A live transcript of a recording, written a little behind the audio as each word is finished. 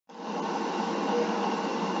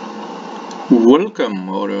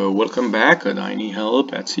Welcome back at INH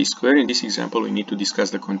help at c squared. In this example, we need to discuss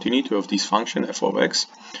the continuity of this function f of x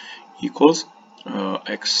equals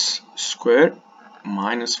x squared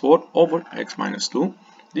minus 4 over x minus 2.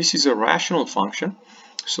 This is a rational function.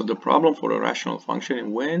 So the problem for a rational function is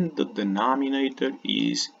when the denominator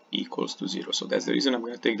is equals to 0. So that's the reason I'm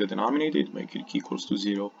going to take the denominator, make it equals to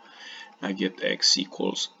 0. I get x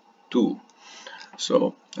equals 2.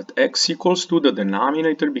 So at x equals 2, the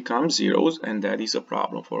denominator becomes zeros, and that is a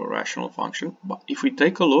problem for a rational function. But if we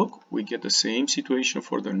take a look, we get the same situation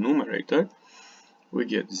for the numerator. We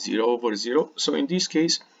get 0 over 0. So in this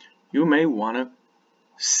case, you may want to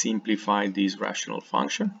simplify this rational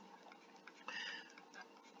function.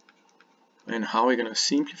 And how are we going to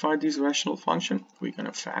simplify this rational function? We're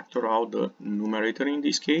going to factor out the numerator in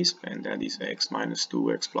this case, and that is x minus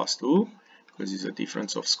 2x plus 2. Because it's a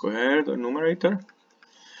difference of square, the numerator.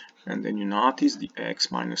 And then you notice the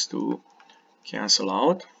x minus 2 cancel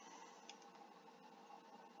out.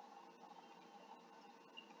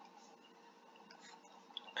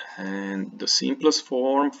 And the simplest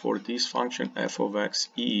form for this function f of x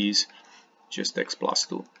is just x plus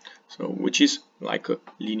 2. So which is like a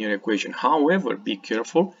linear equation. However, be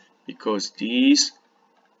careful because this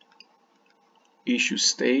issue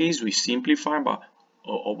stays. We simplify, but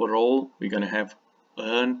overall we're going to have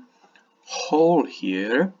a whole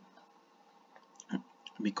here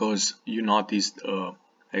because you noticed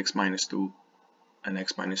x minus 2 and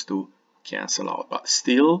x minus 2 cancel out, but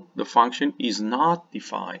still the function is not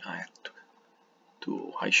defined.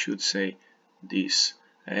 I should say this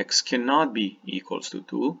x cannot be equals to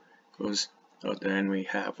 2 because then we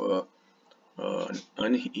have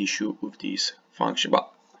an issue with this function.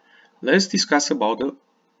 But let's discuss about the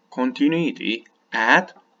continuity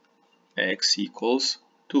at x equals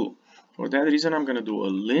 2. For that reason, I'm going to do a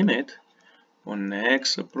limit on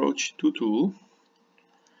x approach to 2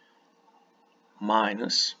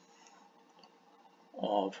 minus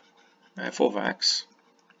of f of x,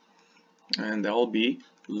 and that will be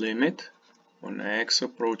limit on x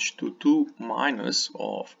approach to 2 minus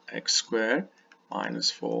of x squared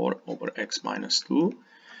minus 4 over x minus 2,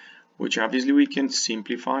 which obviously we can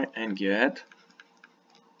simplify and get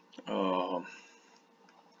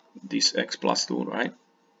this x plus 2, right?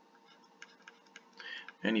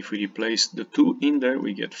 And if we replace the 2 in there,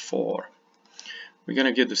 we get 4. We're going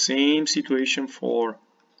to get the same situation for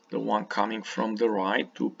the one coming from the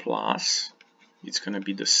right, 2 plus. It's going to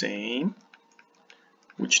be the same,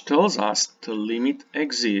 which tells us the limit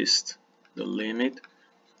exists. The limit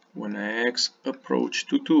when x approach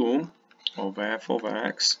to 2 of f of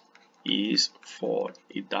x is 4.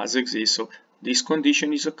 It does exist, so this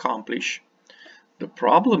condition is accomplished. The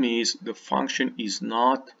problem is the function is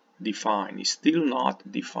not defined, is still not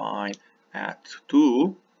defined at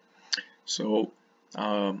 2. So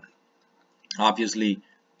obviously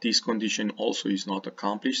this condition also is not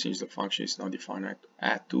accomplished since the function is not defined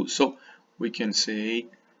at 2. So we can say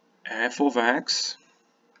f of x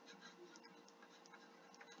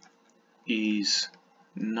is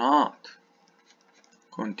not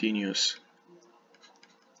continuous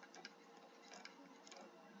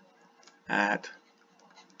at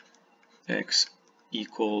x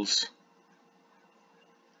equals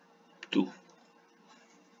 2.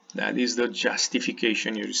 That is the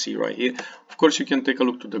justification you see right here. Of course, you can take a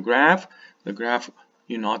look to the graph. The graph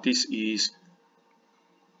you notice is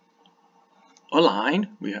a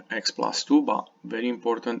line. We have x plus 2, but very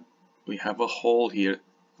important, we have a hole here.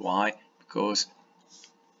 Why? Because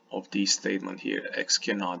of this statement here, x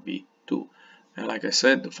cannot be 2. And like I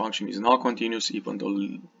said, the function is not continuous even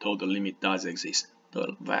though the limit does exist.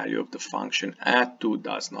 The value of the function at 2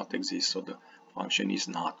 does not exist, so the function is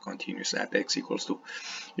not continuous at x equals 2.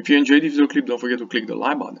 If you enjoyed this video clip, don't forget to click the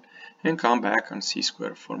like button and come back on C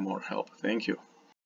Square for more help. Thank you.